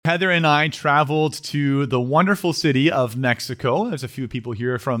Heather and I traveled to the wonderful city of Mexico. There's a few people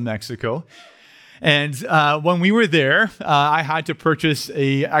here from Mexico. And when we were there, I had to purchase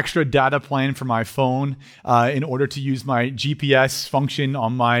an extra data plan for my phone in order to use my GPS function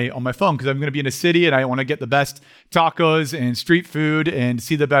on my phone, because I'm going to be in a city and I want to get the best tacos and street food and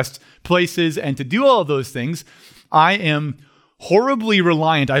see the best places. And to do all of those things, I am horribly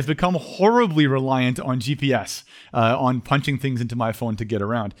reliant. I've become horribly reliant on GPS, on punching things into my phone to get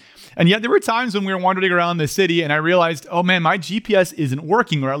around. And yet there were times when we were wandering around the city and I realized, oh man, my GPS isn't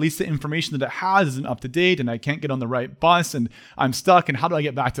working, or at least the information that it has isn't up to date, and I can't get on the right bus and I'm stuck. And how do I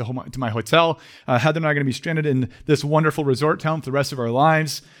get back to my hotel? Heather and I are going to be stranded in this wonderful resort town for the rest of our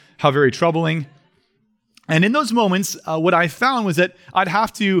lives. How very troubling. And in those moments, what I found was that I'd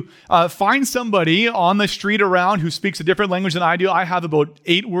have to find somebody on the street around who speaks a different language than I do. I have about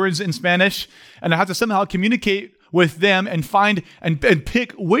 8 words in Spanish, and I have to somehow communicate with them and find and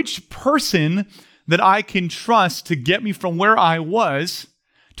pick which person that I can trust to get me from where I was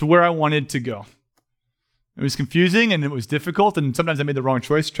to where I wanted to go. It was confusing and it was difficult, and sometimes I made the wrong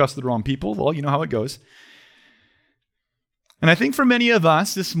choice, trusted the wrong people. Well, you know how it goes. And I think for many of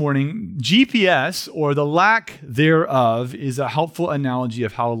us this morning, GPS, or the lack thereof, is a helpful analogy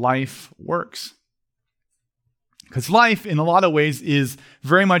of how life works. Because life, in a lot of ways, is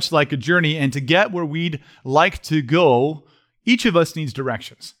very much like a journey, and to get where we'd like to go, each of us needs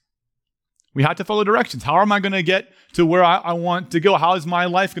directions. We have to follow directions. How am I going to get to where I want to go? How is my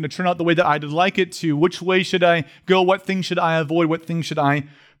life going to turn out the way that I'd like it to? Which way should I go? What things should I avoid? What things should I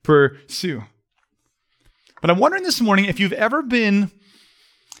pursue? But I'm wondering this morning if you've ever been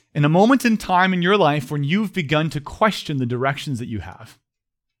in a moment in time in your life when you've begun to question the directions that you have.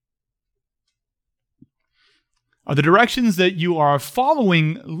 Are the directions that you are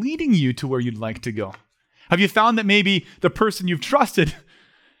following leading you to where you'd like to go? Have you found that maybe the person you've trusted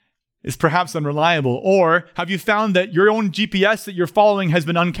is perhaps unreliable? Or have you found that your own GPS that you're following has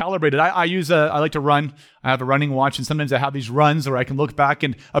been uncalibrated? I like to run. I have a running watch, and sometimes I have these runs where I can look back,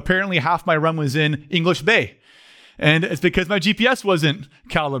 and apparently half my run was in English Bay. And it's because my GPS wasn't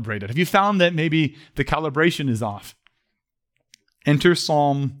calibrated. Have you found that maybe the calibration is off? Enter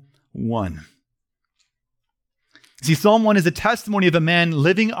Psalm 1. See, Psalm 1 is a testimony of a man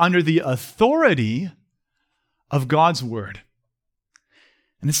living under the authority of God's word.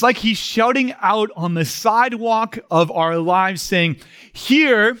 And it's like he's shouting out on the sidewalk of our lives saying,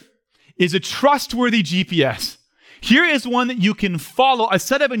 here is a trustworthy GPS. Here is one that you can follow, a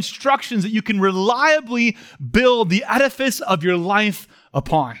set of instructions that you can reliably build the edifice of your life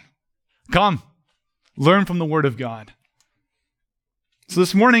upon. Come, learn from the word of God. So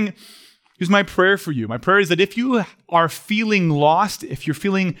this morning, here's my prayer for you. My prayer is that if you are feeling lost, if you're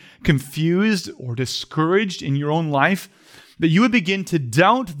feeling confused or discouraged in your own life, that you would begin to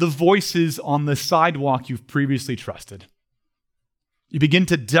doubt the voices on the sidewalk you've previously trusted. You begin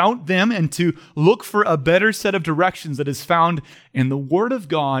to doubt them and to look for a better set of directions that is found in the Word of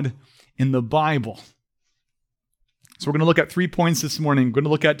God in the Bible. So we're going to look at 3 points this morning. We're going to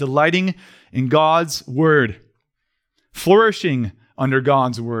look at delighting in God's Word, flourishing under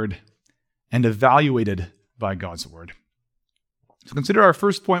God's Word, and evaluated by God's Word. So consider our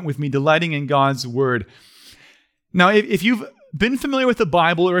first point with me, delighting in God's Word. Now, if you've been familiar with the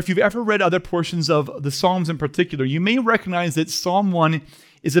Bible, or if you've ever read other portions of the Psalms in particular, you may recognize that Psalm 1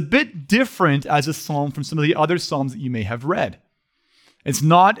 is a bit different as a psalm from some of the other psalms that you may have read. It's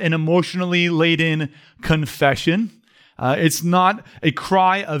not an emotionally laden confession. It's not a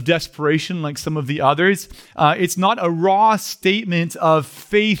cry of desperation like some of the others. It's not a raw statement of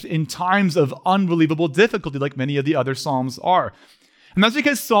faith in times of unbelievable difficulty like many of the other psalms are. And that's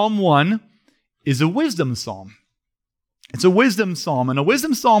because Psalm 1 is a wisdom psalm. It's a wisdom psalm, and a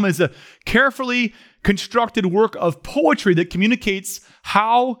wisdom psalm is a carefully constructed work of poetry that communicates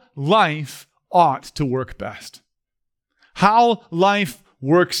how life ought to work best. How life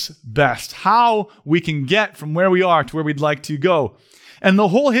works best. How we can get from where we are to where we'd like to go. And the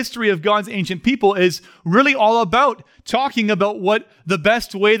whole history of God's ancient people is really all about talking about what the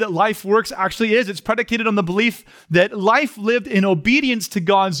best way that life works actually is. It's predicated on the belief that life lived in obedience to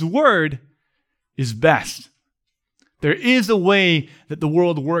God's word is best. There is a way that the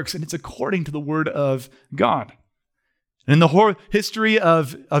world works, and it's according to the word of God. And in the whole history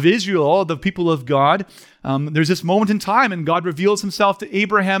of Israel, the people of God, there's this moment in time, and God reveals himself to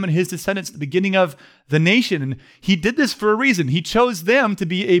Abraham and his descendants at the beginning of the nation. And he did this for a reason. He chose them to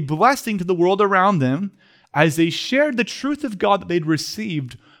be a blessing to the world around them as they shared the truth of God that they'd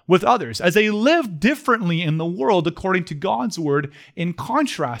received with others, as they lived differently in the world according to God's word in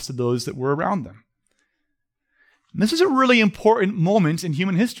contrast to those that were around them. And this is a really important moment in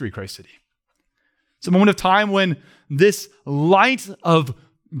human history, Christ City. It's a moment of time when this light of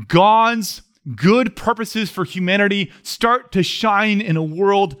God's good purposes for humanity start to shine in a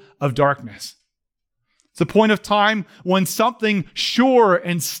world of darkness. It's a point of time when something sure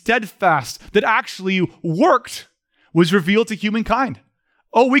and steadfast that actually worked was revealed to humankind.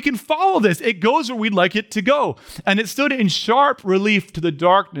 Oh, we can follow this. It goes where we'd like it to go. And it stood in sharp relief to the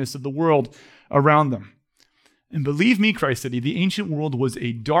darkness of the world around them. And believe me, Christ City, the ancient world was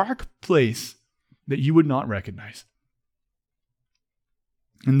a dark place that you would not recognize.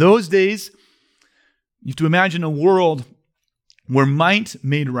 In those days, you have to imagine a world where might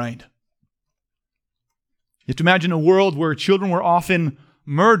made right. You have to imagine a world where children were often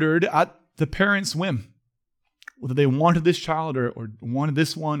murdered at the parents' whim, whether they wanted this child or wanted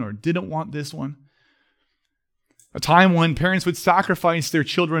this one or didn't want this one. A time when parents would sacrifice their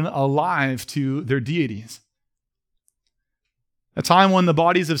children alive to their deities. A time when the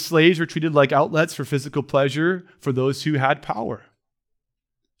bodies of slaves were treated like outlets for physical pleasure for those who had power.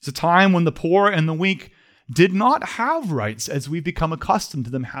 It's a time when the poor and the weak did not have rights as we've become accustomed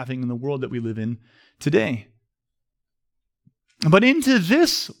to them having in the world that we live in today. But into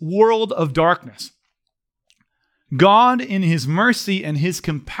this world of darkness, God in his mercy and his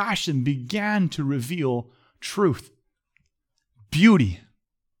compassion began to reveal truth, beauty,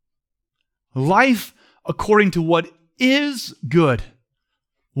 life according to what is good,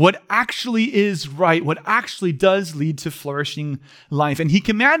 what actually is right, what actually does lead to flourishing life. And he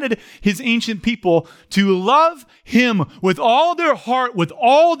commanded his ancient people to love him with all their heart, with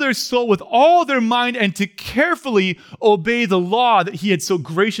all their soul, with all their mind, and to carefully obey the law that he had so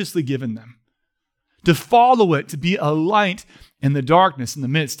graciously given them. To follow it, to be a light in the darkness in the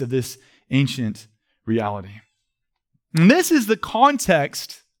midst of this ancient reality. And this is the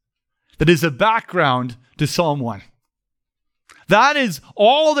context that is a background to Psalm 1. That is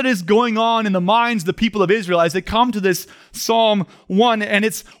all that is going on in the minds of the people of Israel as they come to this Psalm 1. And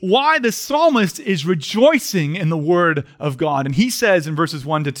it's why the psalmist is rejoicing in the word of God. And he says in verses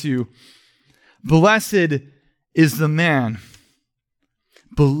 1 to 2, blessed is the man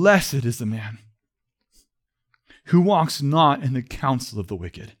who walks not in the counsel of the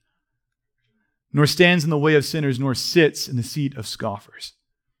wicked, nor stands in the way of sinners, nor sits in the seat of scoffers.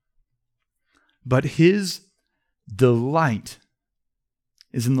 But his delight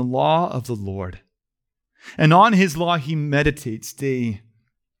is in the law of the Lord, and on his law he meditates day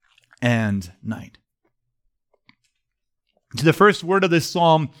and night. So the first word of this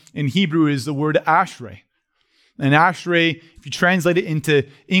psalm in Hebrew is the word ashrei. And ashrei, if you translate it into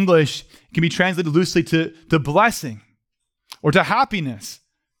English, it can be translated loosely to blessing or to happiness.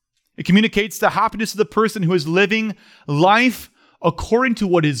 It communicates the happiness of the person who is living life according to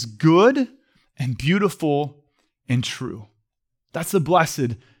what is good and beautiful and true. That's the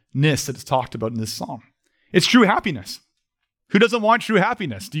blessedness that is talked about in this psalm. It's true happiness. Who doesn't want true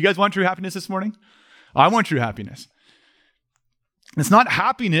happiness? Do you guys want true happiness this morning? I want true happiness. It's not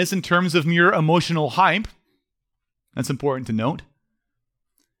happiness in terms of mere emotional hype. That's important to note.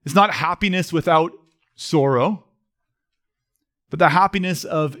 It's not happiness without sorrow, but the happiness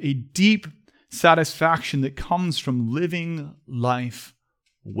of a deep satisfaction that comes from living life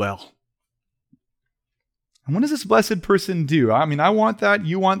well. And what does this blessed person do? I mean, I want that,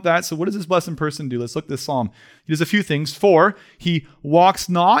 you want that. So what does this blessed person do? Let's look at this psalm. He does a few things. 4, he walks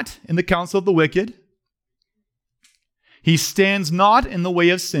not in the counsel of the wicked. He stands not in the way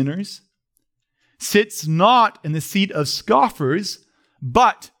of sinners, sits not in the seat of scoffers,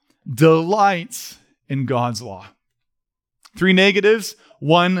 but delights in God's law. 3 negatives,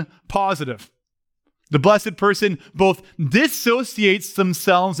 1 positive. The blessed person both dissociates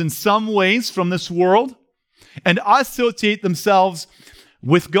themselves in some ways from this world and associate themselves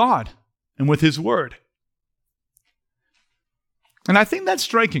with God and with his word. And I think that's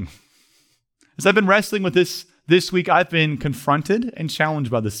striking. As I've been wrestling with this week, I've been confronted and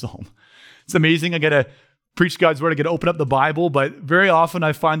challenged by this psalm. It's amazing. I get to preach God's word, I get to open up the Bible, but very often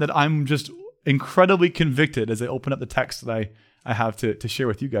I find that I'm just incredibly convicted as I open up the text that I have to share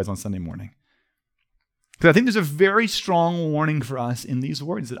with you guys on Sunday morning. Because I think there's a very strong warning for us in these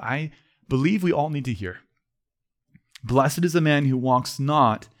words that I believe we all need to hear. Blessed is the man who walks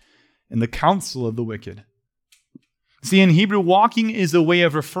not in the counsel of the wicked. See, in Hebrew, walking is a way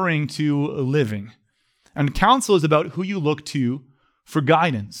of referring to living. And counsel is about who you look to for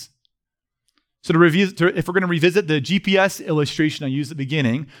guidance. So if we're going to revisit the GPS illustration I used at the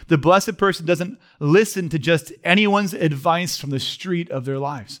beginning, the blessed person doesn't listen to just anyone's advice from the street of their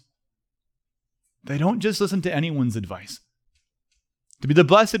lives. They don't just listen to anyone's advice. To be the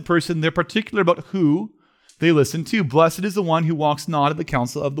blessed person, they're particular about who they listen to. Blessed is the one who walks not in the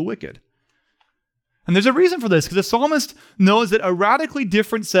counsel of the wicked. And there's a reason for this, because the psalmist knows that a radically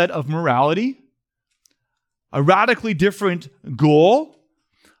different set of morality, a radically different goal,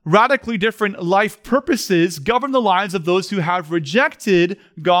 radically different life purposes govern the lives of those who have rejected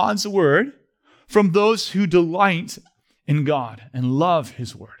God's word from those who delight in God and love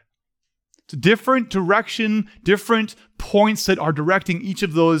his word. It's a different direction, different points that are directing each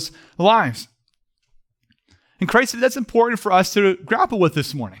of those lives. And Christ said that's important for us to grapple with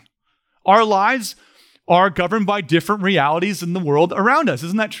this morning. Our lives are governed by different realities in the world around us.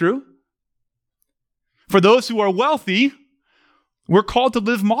 Isn't that true? For those who are wealthy, we're called to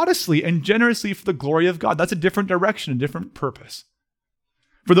live modestly and generously for the glory of God. That's a different direction, a different purpose.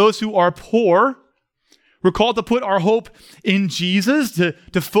 For those who are poor, we're called to put our hope in Jesus,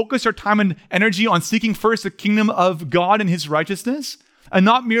 to focus our time and energy on seeking first the kingdom of God and his righteousness, and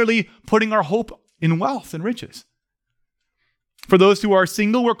not merely putting our hope in wealth and riches. For those who are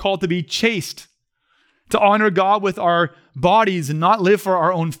single, we're called to be chaste, to honor God with our bodies and not live for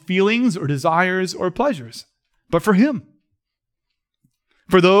our own feelings or desires or pleasures, but for him.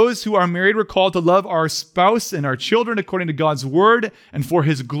 For those who are married, we're called to love our spouse and our children according to God's word and for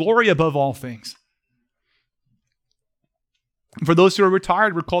his glory above all things. For those who are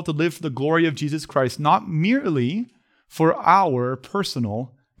retired, we're called to live for the glory of Jesus Christ, not merely for our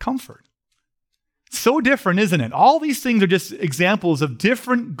personal comfort. So different, isn't it? All these things are just examples of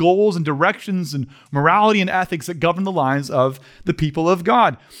different goals and directions and morality and ethics that govern the lives of the people of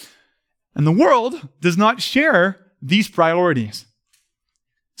God. And the world does not share these priorities.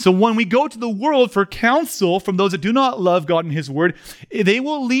 So when we go to the world for counsel from those that do not love God and his word, they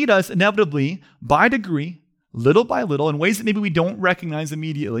will lead us inevitably by degree, little by little, in ways that maybe we don't recognize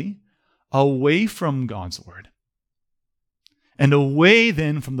immediately, away from God's word. And away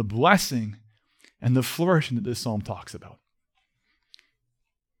then from the blessing and the flourishing that this psalm talks about.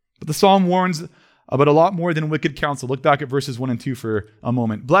 But the psalm warns about a lot more than wicked counsel. Look back at verses 1 and 2 for a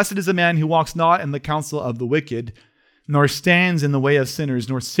moment. Blessed is the man who walks not in the counsel of the wicked, nor stands in the way of sinners,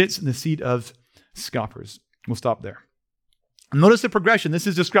 nor sits in the seat of scoffers. We'll stop there. Notice the progression. This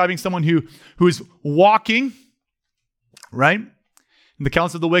is describing someone who is walking, right, in the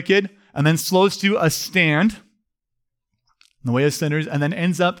counsel of the wicked, and then slows to a stand in the way of sinners, and then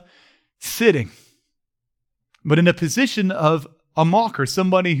ends up sitting, but in a position of a mocker,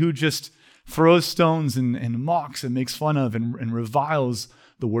 somebody who just throws stones and mocks and makes fun of and reviles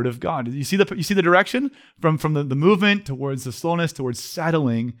the word of God. You see the direction from the movement towards the slowness, towards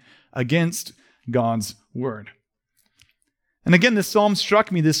settling against God's word. And again, this psalm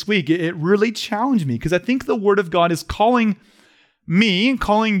struck me this week. It really challenged me because I think the word of God is calling me,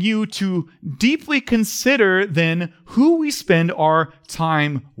 calling you to deeply consider then who we spend our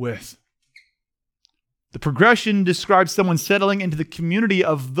time with. The progression describes someone settling into the community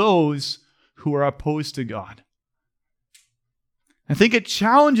of those who are opposed to God. I think it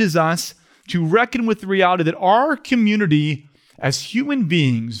challenges us to reckon with the reality that our community as human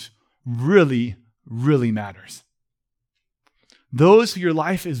beings really, really matters. Those who your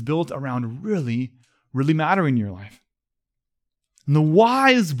life is built around really, really matter in your life. And the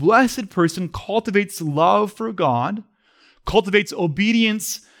wise, blessed person cultivates love for God, cultivates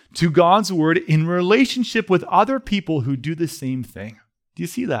obedience to God's word in relationship with other people who do the same thing. Do you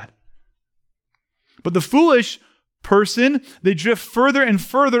see that? But the foolish person, they drift further and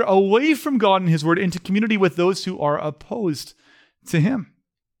further away from God and his word into community with those who are opposed to him.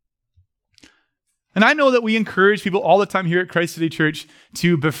 And I know that we encourage people all the time here at Christ City Church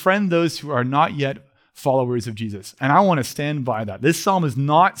to befriend those who are not yet followers of Jesus. And I want to stand by that. This psalm is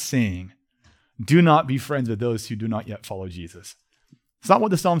not saying, do not be friends with those who do not yet follow Jesus. It's not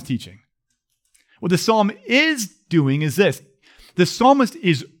what the psalm's teaching. What the psalm is doing is this. The psalmist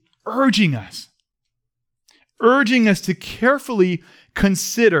is urging us to carefully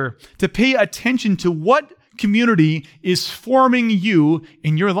consider, to pay attention to what community is forming you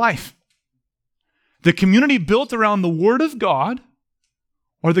in your life. The community built around the Word of God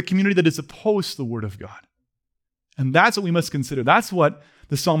or the community that is opposed to the Word of God. And that's what we must consider. That's what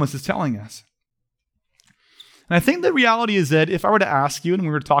the psalmist is telling us. And I think the reality is that if I were to ask you, and we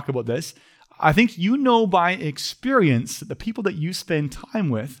were to talk about this, I think you know by experience that the people that you spend time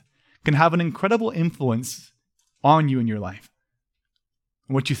with can have an incredible influence on you in your life.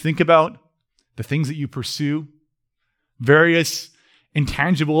 What you think about, the things that you pursue, various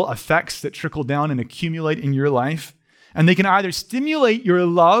intangible effects that trickle down and accumulate in your life. And they can either stimulate your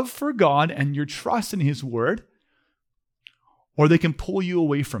love for God and your trust in his word, or they can pull you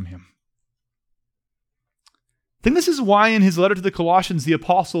away from him. I think this is why in his letter to the Colossians, the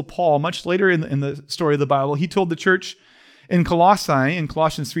Apostle Paul, much later in the story of the Bible, he told the church in Colossae, in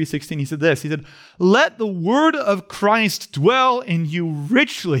Colossians 3:16, he said this. He said, "Let the word of Christ dwell in you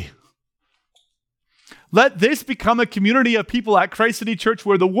richly." Let this become a community of people at Christ City Church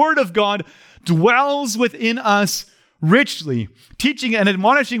where the word of God dwells within us richly, teaching and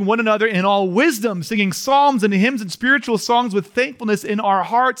admonishing one another in all wisdom, singing psalms and hymns and spiritual songs with thankfulness in our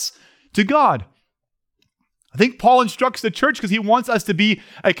hearts to God. I think Paul instructs the church because he wants us to be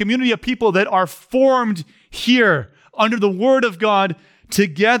a community of people that are formed here under the word of God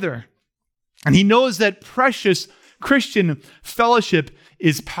together. And he knows that precious Christian fellowship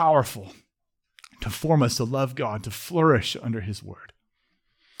is powerful to form us to love God, to flourish under his word.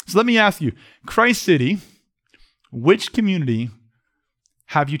 So let me ask you, Christ City, which community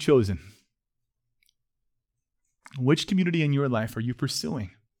have you chosen? Which community in your life are you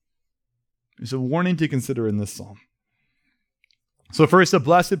pursuing? There's a warning to consider in this psalm. So first, a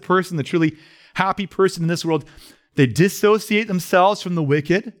blessed person, the truly happy person in this world, they dissociate themselves from the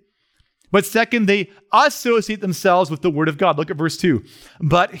wicked. But second, they associate themselves with the word of God. Look at verse 2.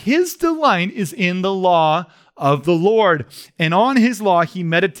 But his delight is in the law of the Lord, and on his law he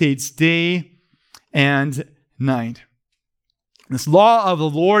meditates day and night. This law of the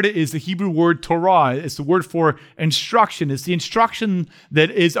Lord is the Hebrew word Torah. It's the word for instruction. It's the instruction that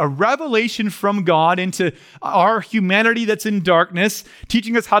is a revelation from God into our humanity that's in darkness,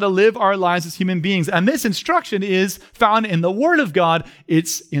 teaching us how to live our lives as human beings. And this instruction is found in the Word of God.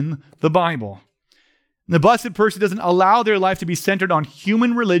 It's in the Bible. The blessed person doesn't allow their life to be centered on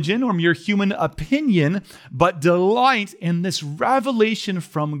human religion or mere human opinion, but delight in this revelation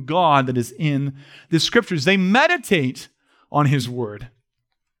from God that is in the Scriptures. They meditate on his word.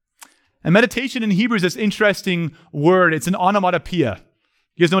 And meditation in Hebrew is this interesting word. It's an onomatopoeia.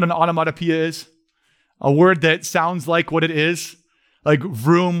 You guys know what an onomatopoeia is? A word that sounds like what it is, like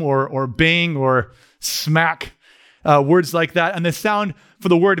vroom or bang or smack, words like that. And the sound for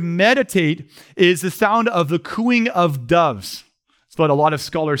the word meditate is the sound of the cooing of doves. That's what a lot of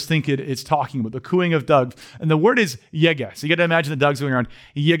scholars think it's talking about, the cooing of doves. And the word is yega. So you got to imagine the doves going around,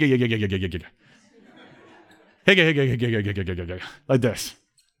 yega, yega, yega, yega, yega. Like this.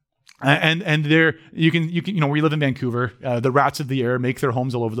 And there you can we live in Vancouver, the rats of the air make their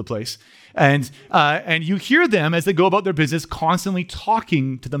homes all over the place. And you hear them as they go about their business constantly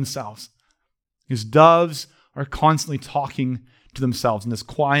talking to themselves. These doves are constantly talking to themselves in this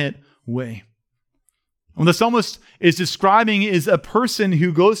quiet way. What the psalmist is describing is a person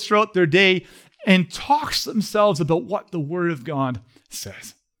who goes throughout their day and talks to themselves about what the word of God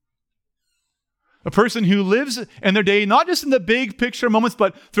says. A person who lives in their day, not just in the big picture moments,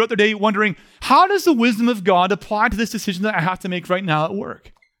 but throughout their day wondering, how does the wisdom of God apply to this decision that I have to make right now at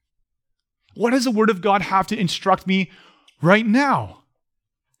work? What does the word of God have to instruct me right now?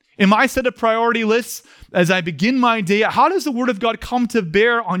 In my set of priority lists, as I begin my day, how does the word of God come to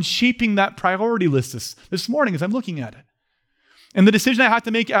bear on shaping that priority list this morning as I'm looking at it? And the decision I have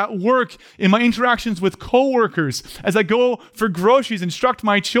to make at work, in my interactions with coworkers, as I go for groceries, instruct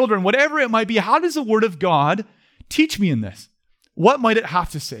my children, whatever it might be, how does the word of God teach me in this? What might it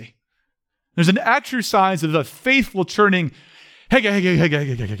have to say? There's an exercise of a faithful churning, again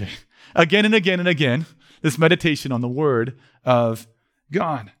and again and again, this meditation on the word of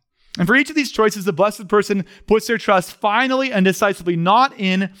God. And for each of these choices, the blessed person puts their trust finally and decisively not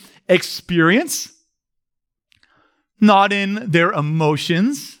in experience, not in their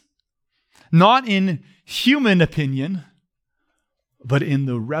emotions, not in human opinion, but in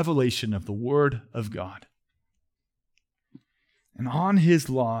the revelation of the Word of God. And on his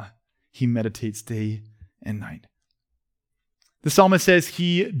law, he meditates day and night. The psalmist says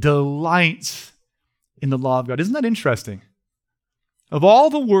he delights in the law of God. Isn't that interesting? Of all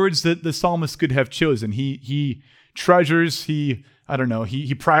the words that the psalmist could have chosen, he treasures, he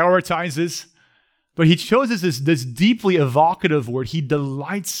prioritizes, but he chooses this deeply evocative word. He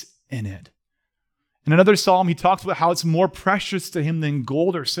delights in it. In another psalm, he talks about how it's more precious to him than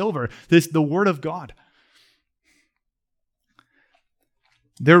gold or silver, the word of God.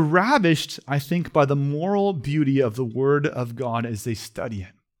 They're ravished, I think, by the moral beauty of the word of God as they study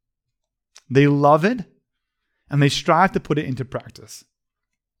it. They love it, and they strive to put it into practice.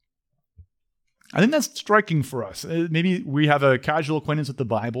 I think that's striking for us. Maybe we have a casual acquaintance with the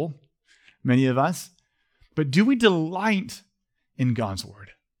Bible, many of us, but do we delight in God's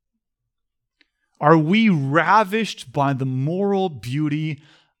word? Are we ravished by the moral beauty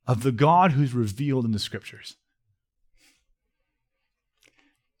of the God who's revealed in the Scriptures?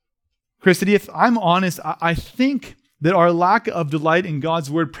 Christy, if I'm honest, I think that our lack of delight in God's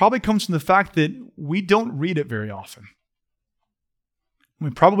word probably comes from the fact that we don't read it very often.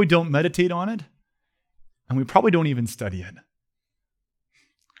 We probably don't meditate on it, and we probably don't even study it.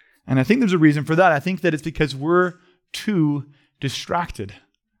 And I think there's a reason for that. I think that it's because we're too distracted.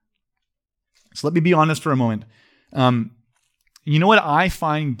 So let me be honest for a moment. You know what I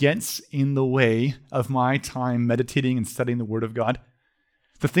find gets in the way of my time meditating and studying the Word of God?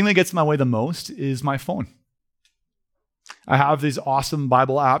 The thing that gets in my way the most is my phone. I have these awesome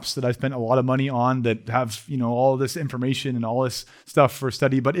Bible apps that I spent a lot of money on that have, all this information and all this stuff for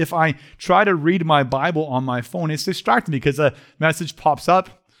study. But if I try to read my Bible on my phone, it's distracting because a message pops up.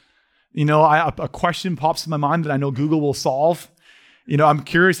 A question pops in my mind that I know Google will solve. I'm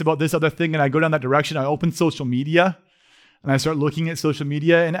curious about this other thing and I go down that direction. I open social media and I start looking at social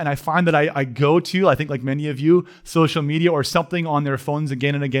media and I find that I go to, I think like many of you, social media or something on their phones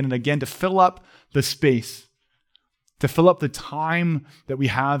again and again and again to fill up the space, to fill up the time that we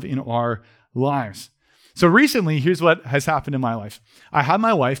have in our lives. So recently, here's what has happened in my life. I had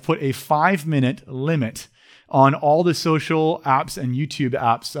my wife put a 5-minute limit on all the social apps and YouTube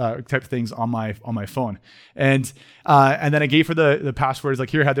apps type things on my phone. And then I gave her the passwords, like,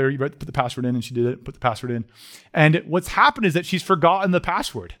 here, Heather, you put the password in, and she did it, put the password in. And what's happened is that she's forgotten the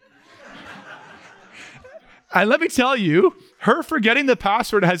password. And let me tell you, her forgetting the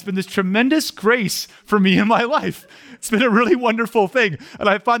password has been this tremendous grace for me in my life. It's been a really wonderful thing. And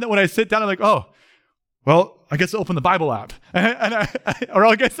I find that when I sit down, I'm like, oh, well, I guess I'll open the Bible app. Or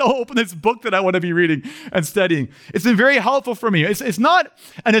I guess I'll open this book that I want to be reading and studying. It's been very helpful for me. It's not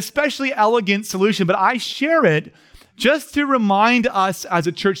an especially elegant solution, but I share it just to remind us as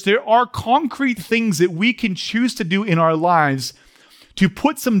a church, there are concrete things that we can choose to do in our lives to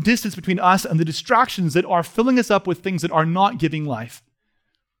put some distance between us and the distractions that are filling us up with things that are not giving life.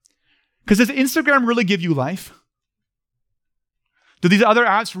 Because does Instagram really give you life? Do these other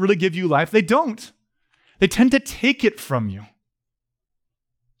apps really give you life? They don't. They tend to take it from you.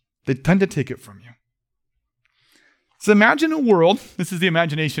 So imagine a world, this is the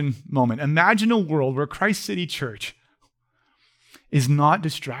imagination moment. Imagine a world where Christ City Church is not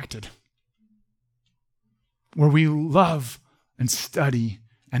distracted. Where we love and study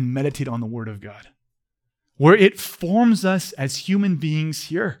and meditate on the Word of God. Where it forms us as human beings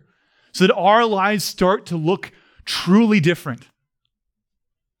here. So that our lives start to look truly different.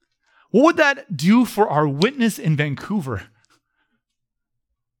 What would that do for our witness in Vancouver?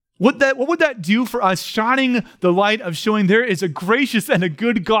 What would that do for us shining the light of showing there is a gracious and a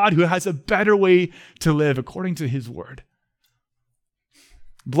good God who has a better way to live according to His word?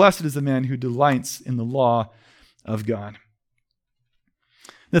 Blessed is the man who delights in the law of God.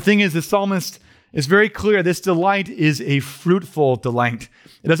 The thing is, the psalmist is very clear. This delight is a fruitful delight.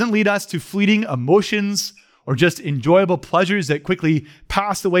 It doesn't lead us to fleeting emotions or just enjoyable pleasures that quickly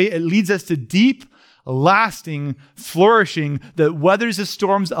pass away. It leads us to deep, lasting flourishing that weathers the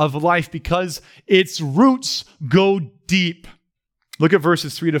storms of life because its roots go deep. Look at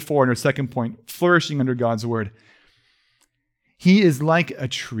verses 3-4 in our second point, flourishing under God's word. He is like a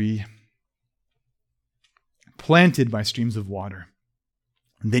tree planted by streams of water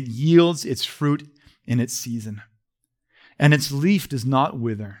that yields its fruit in its season, and its leaf does not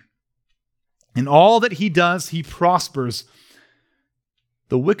wither. In all that he does, he prospers.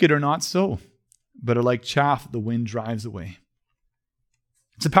 The wicked are not so, but are like chaff the wind drives away.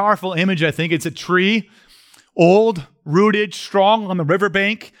 It's a powerful image, I think. It's a tree, old, rooted, strong on the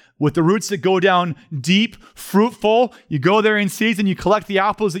riverbank, with the roots that go down deep, fruitful. You go there in season, you collect the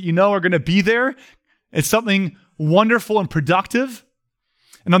apples that you know are going to be there. It's something wonderful and productive.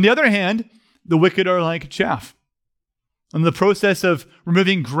 And on the other hand, the wicked are like chaff. In the process of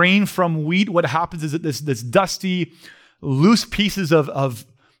removing grain from wheat, what happens is that this dusty, loose pieces of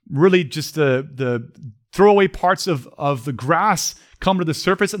really just the throwaway parts of the grass come to the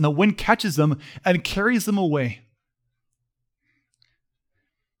surface, and the wind catches them and carries them away.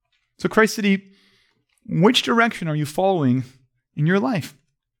 So Christ City, which direction are you following in your life?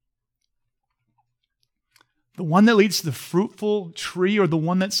 The one that leads to the fruitful tree, or the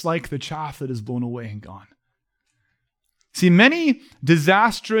one that's like the chaff that is blown away and gone? See, many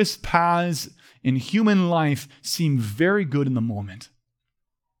disastrous paths in human life seem very good in the moment.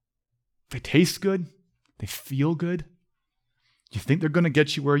 They taste good. They feel good. You think they're going to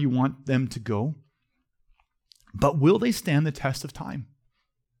get you where you want them to go. But will they stand the test of time?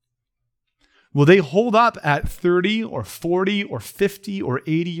 Will they hold up at 30 or 40 or 50 or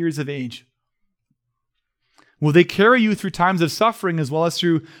 80 years of age? Will they carry you through times of suffering as well as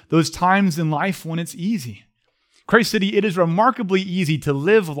through those times in life when it's easy? Christ City, it is remarkably easy to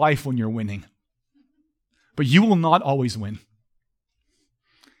live life when you're winning. but you will not always win.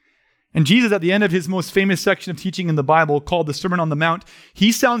 And Jesus, at the end of his most famous section of teaching in the Bible, called the Sermon on the Mount,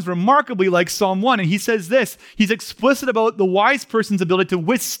 he sounds remarkably like Psalm 1. And he says this, he's explicit about the wise person's ability to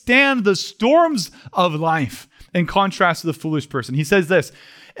withstand the storms of life in contrast to the foolish person. He says this,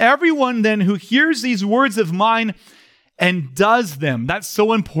 everyone then who hears these words of mine and does them, that's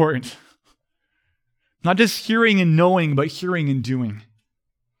so important. Not just hearing and knowing, but hearing and doing.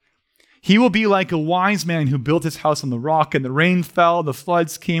 He will be like a wise man who built his house on the rock, and the rain fell, the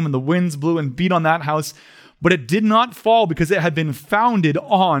floods came, and the winds blew and beat on that house, but it did not fall because it had been founded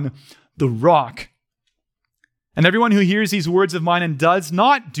on the rock. And everyone who hears these words of mine and does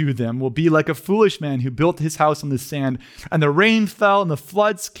not do them will be like a foolish man who built his house on the sand, and the rain fell, and the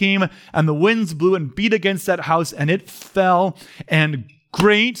floods came, and the winds blew and beat against that house, and it fell, and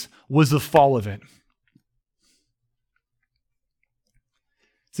great was the fall of it.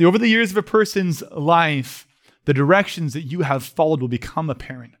 See, over the years of a person's life, the directions that you have followed will become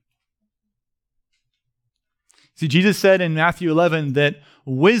apparent. See, Jesus said in Matthew 11 that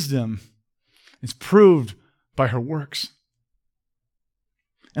wisdom is proved by her works.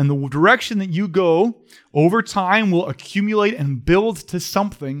 And the direction that you go over time will accumulate and build to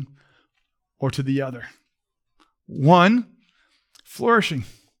something or to the other. One, flourishing,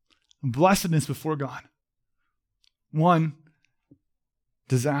 blessedness before God. One,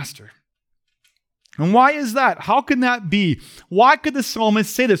 disaster. And why is that? How can that be? Why could the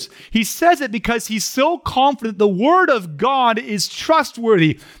psalmist say this? He says it because he's so confident the word of God is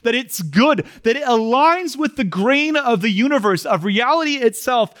trustworthy, that it's good, that it aligns with the grain of the universe, of reality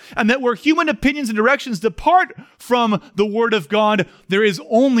itself, and that where human opinions and directions depart from the word of God, there is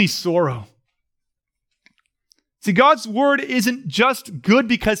only sorrow. See, God's word isn't just good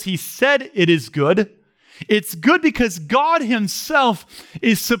because he said it is good. It's good because God himself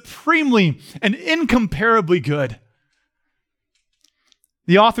is supremely and incomparably good.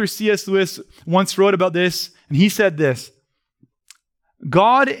 The author C.S. Lewis once wrote about this, and he said this,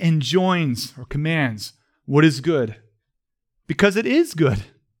 God enjoins or commands what is good because it is good,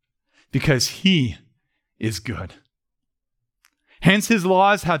 because he is good. Hence his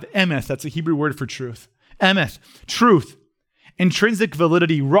laws have emeth, that's a Hebrew word for truth. Emeth, truth. Intrinsic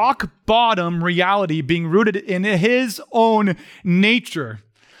validity, rock bottom reality being rooted in his own nature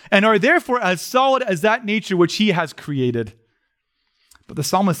and are therefore as solid as that nature which he has created. But the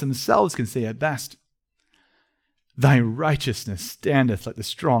psalmists themselves can say it best, thy righteousness standeth like the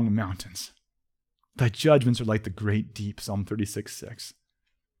strong mountains. Thy judgments are like the great deep, Psalm 36:6.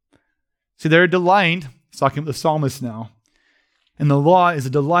 See, their delight, he's talking about the psalmist now, and the law is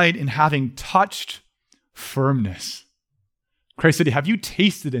a delight in having touched firmness. Christ said, have you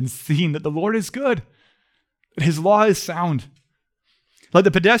tasted and seen that the Lord is good? That his law is sound. Like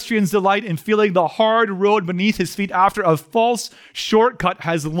the pedestrian's delight in feeling the hard road beneath his feet after a false shortcut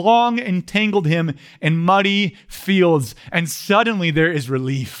has long entangled him in muddy fields, and suddenly there is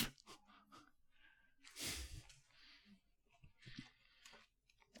relief.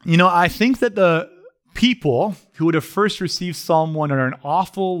 You know, I think that the people who would have first received Psalm 1 are an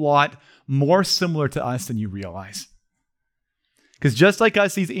awful lot more similar to us than you realize. Because just like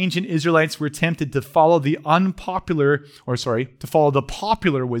us, these ancient Israelites were tempted to follow the popular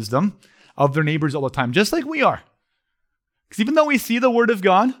wisdom of their neighbors all the time, just like we are. Because even though we see the word of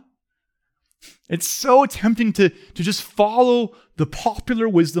God, it's so tempting to just follow the popular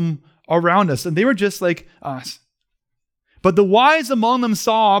wisdom around us. And they were just like us. But the wise among them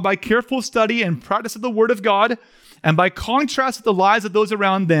saw by careful study and practice of the word of God, and by contrast with the lives of those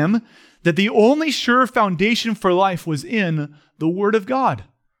around them, that the only sure foundation for life was in the word of God.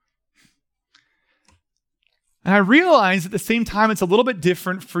 And I realize at the same time it's a little bit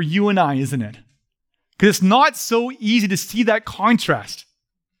different for you and I, isn't it? Because it's not so easy to see that contrast,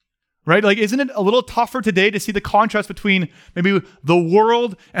 right? Like, isn't it a little tougher today to see the contrast between maybe the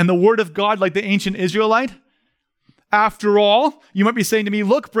world and the word of God like the ancient Israelite? After all, you might be saying to me,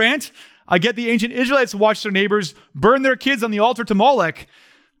 look, Brant, I get the ancient Israelites watch their neighbors burn their kids on the altar to Molech.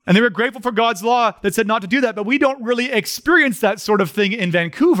 And they were grateful for God's law that said not to do that, but we don't really experience that sort of thing in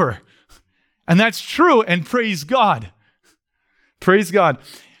Vancouver. And that's true, and praise God. Praise God.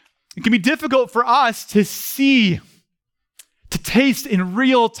 It can be difficult for us to see, to taste in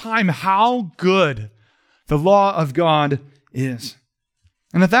real time how good the law of God is.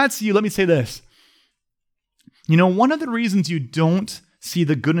 And if that's you, let me say this. You know, one of the reasons you don't see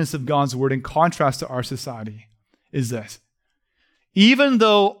the goodness of God's word in contrast to our society is this. Even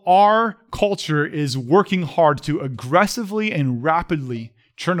though our culture is working hard to aggressively and rapidly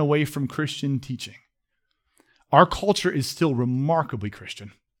turn away from Christian teaching, our culture is still remarkably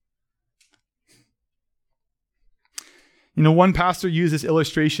Christian. One pastor used this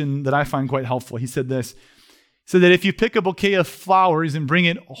illustration that I find quite helpful. He said this. He said that if you pick a bouquet of flowers and bring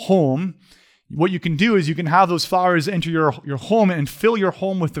it home, what you can do is you can have those flowers enter your home and fill your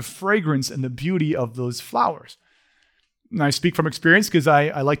home with the fragrance and the beauty of those flowers. And I speak from experience because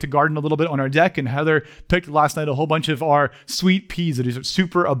I like to garden a little bit on our deck, and Heather picked last night a whole bunch of our sweet peas that are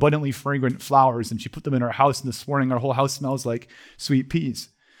super abundantly fragrant flowers, and she put them in our house, and this morning our whole house smells like sweet peas.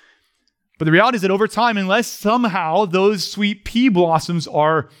 But the reality is that over time, unless somehow those sweet pea blossoms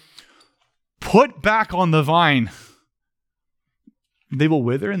are put back on the vine, they will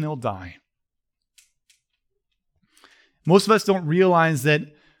wither and they'll die. Most of us don't realize that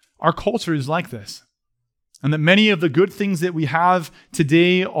our culture is like this, and that many of the good things that we have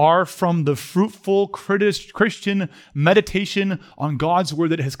today are from the fruitful Christian meditation on God's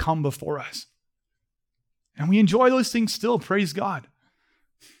word that has come before us. And we enjoy those things still, praise God.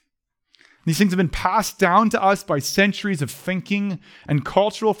 These things have been passed down to us by centuries of thinking and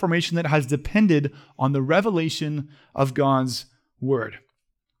cultural formation that has depended on the revelation of God's word.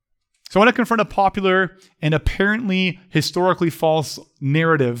 So I want to confront a popular and apparently historically false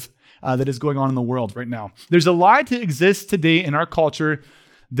narrative that is going on in the world right now. There's a lie to exist today in our culture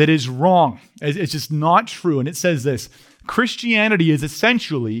that is wrong. It's just not true. And it says this: Christianity is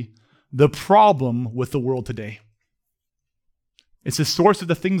essentially the problem with the world today. It's the source of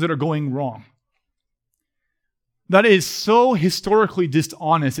the things that are going wrong. That is so historically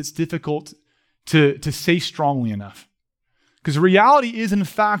dishonest, it's difficult to say strongly enough. Because the reality is, in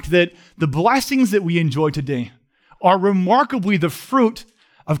fact, that the blessings that we enjoy today are remarkably the fruit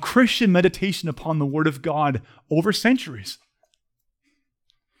of Christian meditation upon the Word of God over centuries.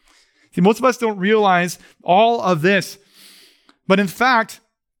 See, most of us don't realize all of this, but in fact,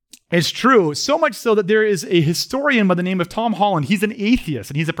 it's true, so much so that there is a historian by the name of Tom Holland. He's an atheist,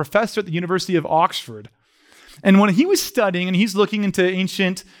 and he's a professor at the University of Oxford. And when he was studying, and he's looking into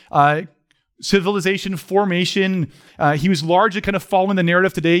ancient civilization formation, he was largely kind of following the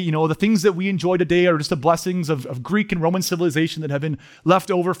narrative today. The things that we enjoy today are just the blessings of Greek and Roman civilization that have been left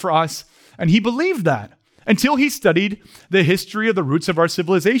over for us. And he believed that until he studied the history of the roots of our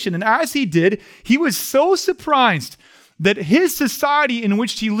civilization. And as he did, he was so surprised that his society in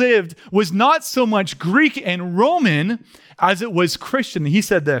which he lived was not so much Greek and Roman as it was Christian. He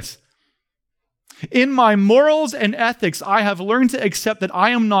said this: "In my morals and ethics, I have learned to accept that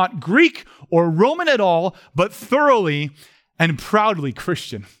I am not Greek or Roman at all, but thoroughly and proudly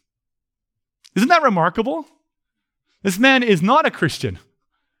Christian." Isn't that remarkable? This man is not a Christian,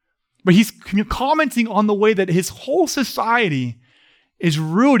 but he's commenting on the way that his whole society is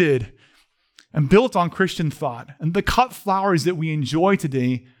rooted and built on Christian thought. And the cut flowers that we enjoy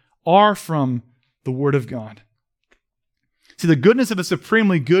today are from the Word of God. See, the goodness of a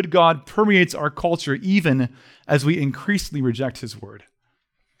supremely good God permeates our culture even as we increasingly reject His Word.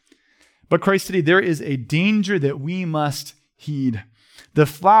 But Christ today, there is a danger that we must heed. The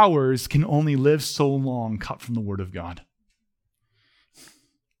flowers can only live so long cut from the Word of God.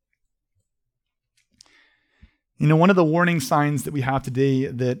 One of the warning signs that we have today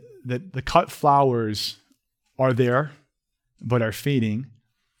that the cut flowers are there, but are fading,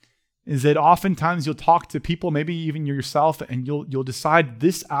 is that oftentimes you'll talk to people, maybe even yourself, and you'll decide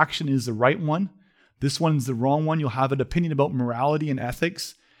this action is the right one, this one's the wrong one. You'll have an opinion about morality and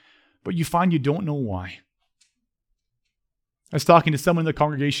ethics, but you find you don't know why. I was talking to someone in the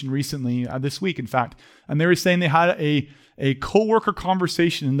congregation recently, this week in fact, and they were saying they had a co-worker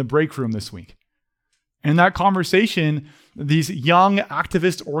conversation in the break room this week. And in that conversation, these young,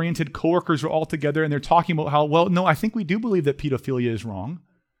 activist-oriented coworkers were all together, and they're talking about how, well, no, I think we do believe that pedophilia is wrong.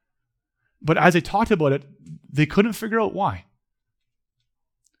 But as they talked about it, they couldn't figure out why.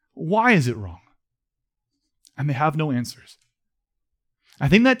 Why is it wrong? And they have no answers. I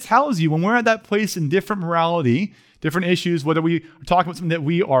think that tells you when we're at that place in different morality, different issues, whether we are talking about something that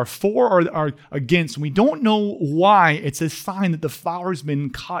we are for or are against, and we don't know why, it's a sign that the flower's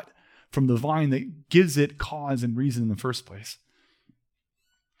been cut from the vine that gives it cause and reason in the first place.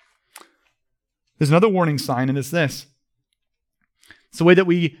 There's another warning sign, and it's this. It's the way that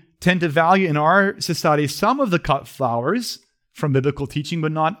we tend to value in our society some of the cut flowers from biblical teaching,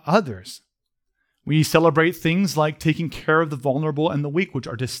 but not others. We celebrate things like taking care of the vulnerable and the weak, which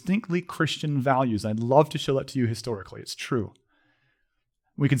are distinctly Christian values. I'd love to show that to you historically. It's true.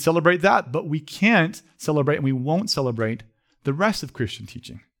 We can celebrate that, but we can't celebrate and we won't celebrate the rest of Christian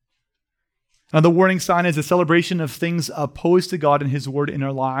teaching. Now, the warning sign is a celebration of things opposed to God and His Word in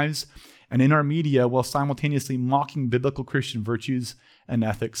our lives and in our media while simultaneously mocking biblical Christian virtues and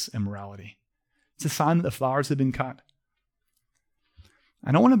ethics and morality. It's a sign that the flowers have been cut.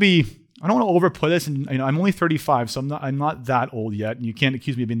 I don't want to be I don't want to overplay this, and I'm only 35, so I'm not that old yet, and you can't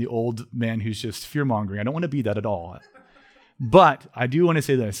accuse me of being the old man who's just fear-mongering. I don't want to be that at all. But I do want to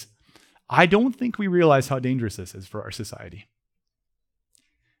say this. I don't think we realize how dangerous this is for our society.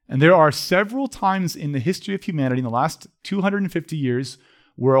 And there are several times in the history of humanity in the last 250 years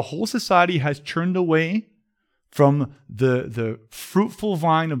where a whole society has turned away from the fruitful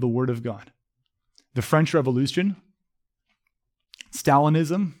vine of the Word of God. The French Revolution,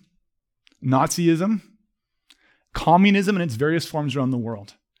 Stalinism, Nazism, communism in its various forms around the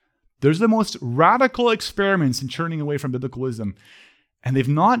world. There's the most radical experiments in turning away from biblicalism, and they've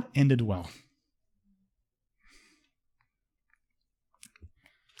not ended well.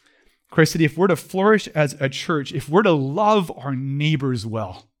 Christ City, if we're to flourish as a church, if we're to love our neighbors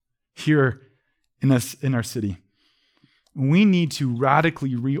well here in our city, we need to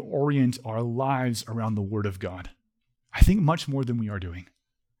radically reorient our lives around the Word of God. I think much more than we are doing.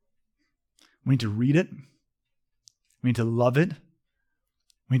 We need to read it. We need to love it.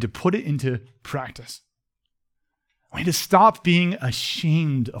 We need to put it into practice. We need to stop being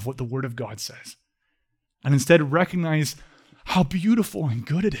ashamed of what the Word of God says and instead recognize how beautiful and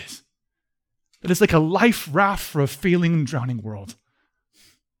good it is. That it's like a life raft for a failing and drowning world.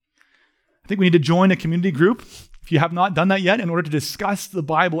 I think we need to join a community group, if you have not done that yet, in order to discuss the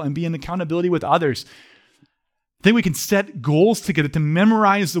Bible and be in accountability with others. I think we can set goals together to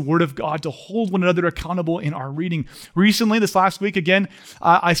memorize the Word of God, to hold one another accountable in our reading. Recently, this last week, again,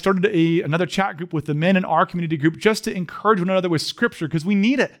 I started another chat group with the men in our community group just to encourage one another with Scripture, because we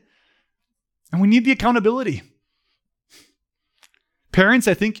need it. And we need the accountability. Parents,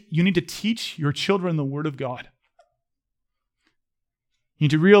 I think you need to teach your children the Word of God. You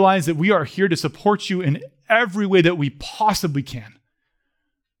need to realize that we are here to support you in every way that we possibly can.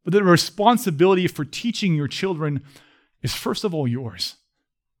 But the responsibility for teaching your children is first of all yours.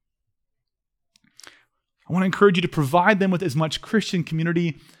 I want to encourage you to provide them with as much Christian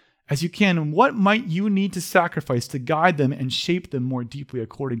community as you can. And what might you need to sacrifice to guide them and shape them more deeply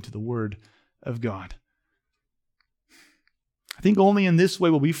according to the Word of God? I think only in this way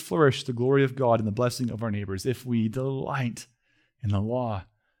will we flourish the glory of God and the blessing of our neighbors, if we delight in the law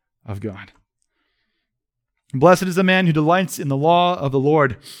of God. Blessed is the man who delights in the law of the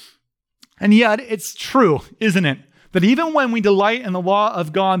Lord. And yet, it's true, isn't it? That even when we delight in the law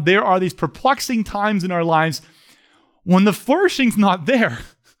of God, there are these perplexing times in our lives when the flourishing's not there.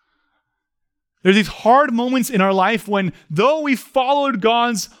 There's these hard moments in our life when, though we followed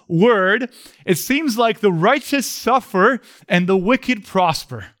God's word, it seems like the righteous suffer and the wicked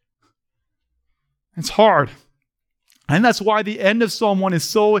prosper. It's hard. And that's why the end of Psalm 1 is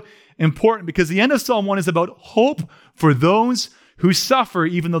so important, because the end of Psalm 1 is about hope for those who suffer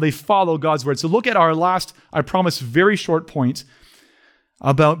even though they follow God's word. So look at our last, I promise, very short point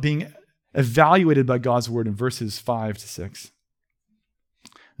about being evaluated by God's word in verses 5 to 6.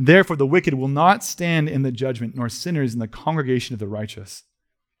 Therefore, the wicked will not stand in the judgment, nor sinners in the congregation of the righteous.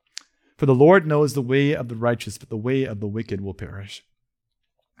 For the Lord knows the way of the righteous, but the way of the wicked will perish.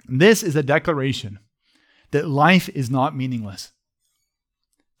 This is a declaration that life is not meaningless.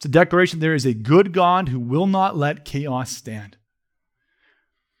 It's a declaration there is a good God who will not let chaos stand.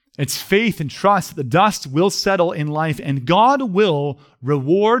 It's faith and trust that the dust will settle in life, and God will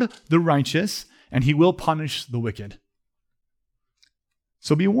reward the righteous, and he will punish the wicked.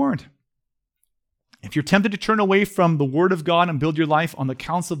 So be warned. If you're tempted to turn away from the word of God and build your life on the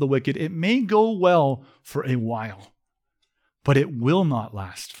counsel of the wicked, it may go well for a while, but it will not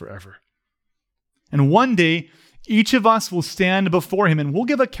last forever. And one day, each of us will stand before him and we'll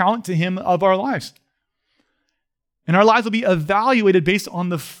give account to him of our lives. And our lives will be evaluated based on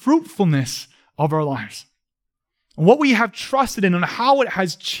the fruitfulness of our lives, and what we have trusted in and how it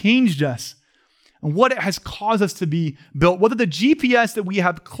has changed us, and what it has caused us to be built, whether the GPS that we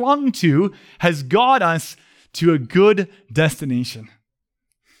have clung to has got us to a good destination.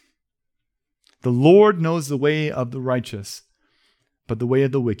 The Lord knows the way of the righteous, but the way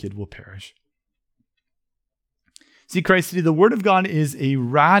of the wicked will perish. See, Christ City, the Word of God is a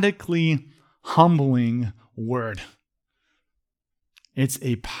radically humbling word. It's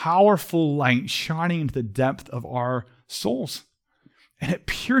a powerful light shining into the depth of our souls, and it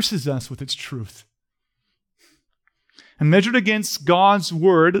pierces us with its truth. And measured against God's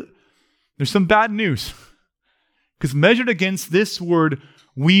word, there's some bad news. Because measured against this word,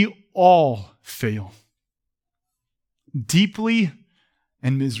 we all fail. Deeply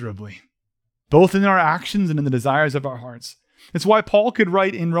and miserably. Both in our actions and in the desires of our hearts. It's why Paul could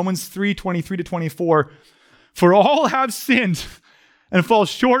write in Romans 3:23-24, "For all have sinned and fall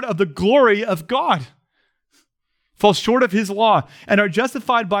short of the glory of God." fall short of his law, and are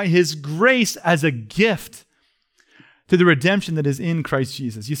justified by his grace as a gift to the redemption that is in Christ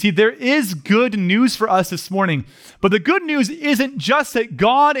Jesus. You see, there is good news for us this morning, but the good news isn't just that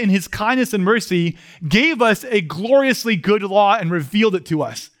God in his kindness and mercy gave us a gloriously good law and revealed it to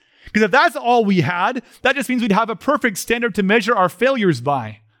us. Because if that's all we had, that just means we'd have a perfect standard to measure our failures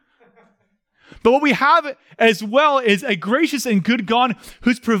by. But what we have as well is a gracious and good God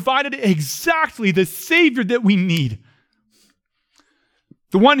who's provided exactly the Savior that we need.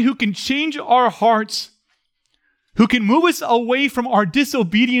 The one who can change our hearts, who can move us away from our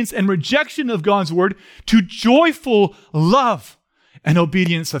disobedience and rejection of God's word to joyful love and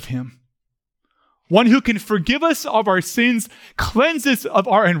obedience of him. One who can forgive us of our sins, cleanse us of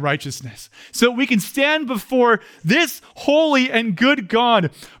our unrighteousness, so that we can stand before this holy and good God,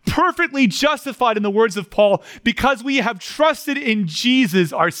 perfectly justified in the words of Paul, because we have trusted in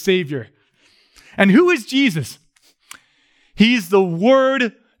Jesus, our Savior. And who is Jesus? He's the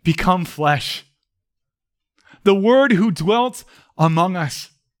Word become flesh. The Word who dwelt among us.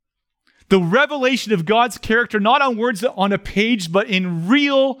 The revelation of God's character, not on words on a page, but in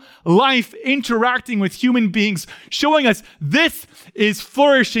real life, interacting with human beings, showing us this is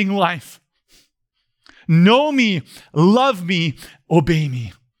flourishing life. Know me, love me, obey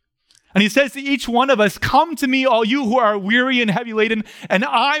me. And he says to each one of us, come to me, all you who are weary and heavy laden, and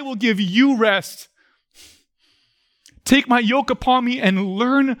I will give you rest. Take my yoke upon me and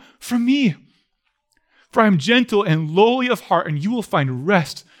learn from me. For I am gentle and lowly of heart, and you will find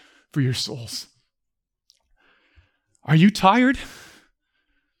rest for your souls. Are you tired?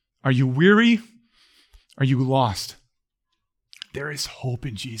 Are you weary? Are you lost? There is hope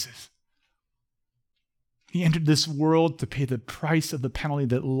in Jesus. He entered this world to pay the price of the penalty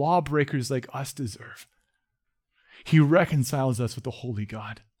that lawbreakers like us deserve. He reconciles us with the holy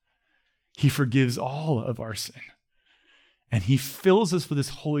God. He forgives all of our sin. And he fills us with his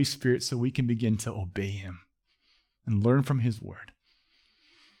Holy Spirit so we can begin to obey him and learn from his word.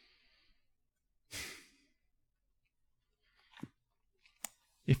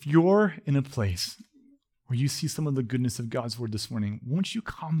 If you're in a place where you see some of the goodness of God's word this morning, won't you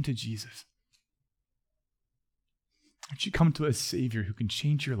come to Jesus? Won't you come to a Savior who can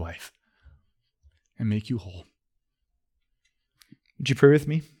change your life and make you whole? Would you pray with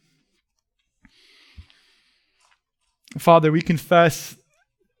me? Father, we confess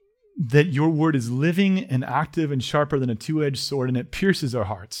that your word is living and active and sharper than a two-edged sword, and it pierces our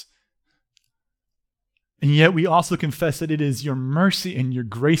hearts. And yet we also confess that it is your mercy and your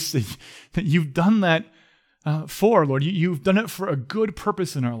grace that you've done that for, Lord. You've done it for a good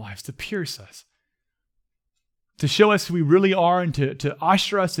purpose in our lives, to pierce us, to show us who we really are, and to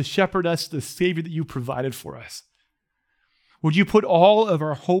usher us, to shepherd us, the Savior that you provided for us. Would you put all of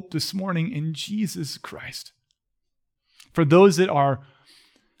our hope this morning in Jesus Christ? For those that are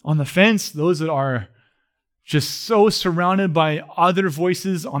on the fence, those that are just so surrounded by other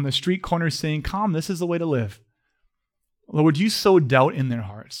voices on the street corner saying, come, this is the way to live. Lord, would you sow doubt in their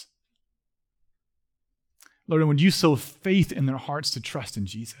hearts? Lord, would you sow faith in their hearts to trust in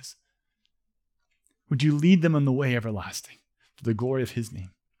Jesus? Would you lead them in the way everlasting for the glory of his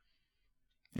name?